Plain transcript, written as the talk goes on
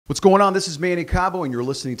What's going on? This is Manny Cabo, and you're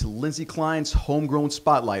listening to Lindsey Klein's Homegrown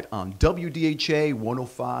Spotlight on WDHA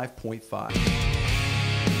 105.5.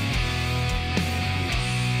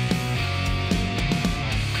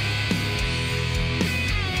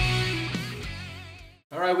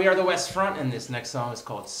 All right, we are the West Front, and this next song is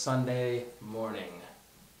called Sunday Morning.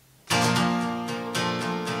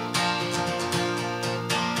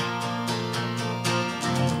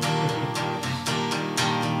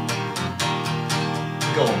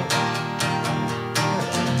 Go.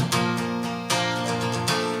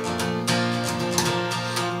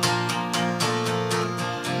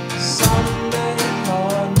 Sunday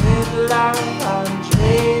morning, love, I'm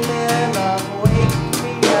dreaming of wake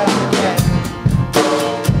me up again.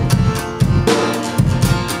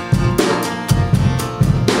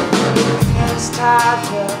 Hands tied,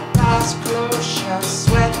 the eyes closed, shut,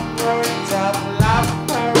 sweat worked up, love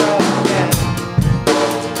her again.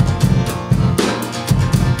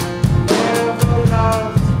 Never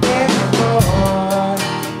loved before,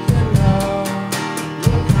 you know,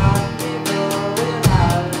 you got me going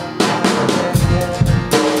out of my head.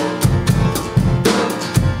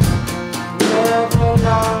 Never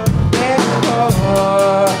loved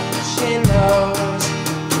before, she knows,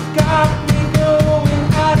 you got me going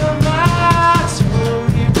out of my head. Told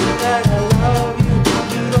you that I love you,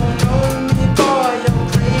 you don't know me, boy, you're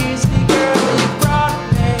crazy, girl, you brought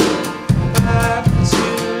me back to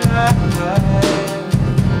life.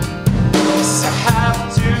 Yes, I have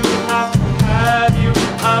to have you.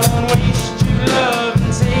 I won't waste your love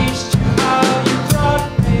and taste you. How you brought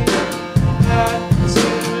me back to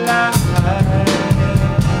life.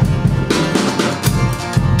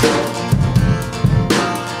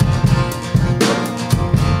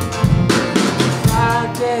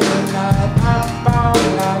 Friday night, I'm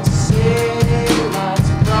bound out to city lights,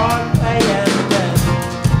 Broadway and then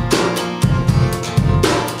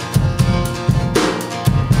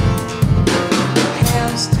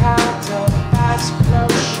hands tied up, eyes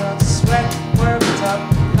closed shut, sweat worked up,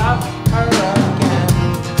 love her again.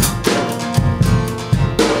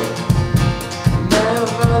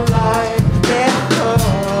 Never liked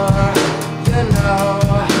before, you know,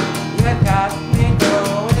 you got me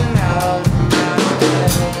going out of my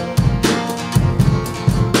head.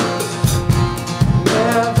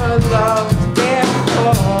 Never loved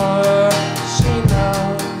before, she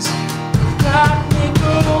knows, you got me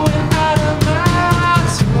going out of my head.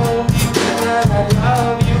 Told you that I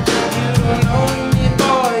love you, you don't know me,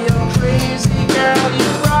 boy, you're crazy, girl, you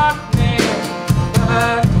brought me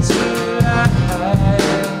back to life.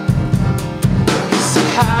 Yes, I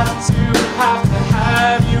have to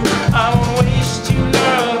have you, I won't waste you,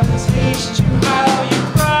 love, and taste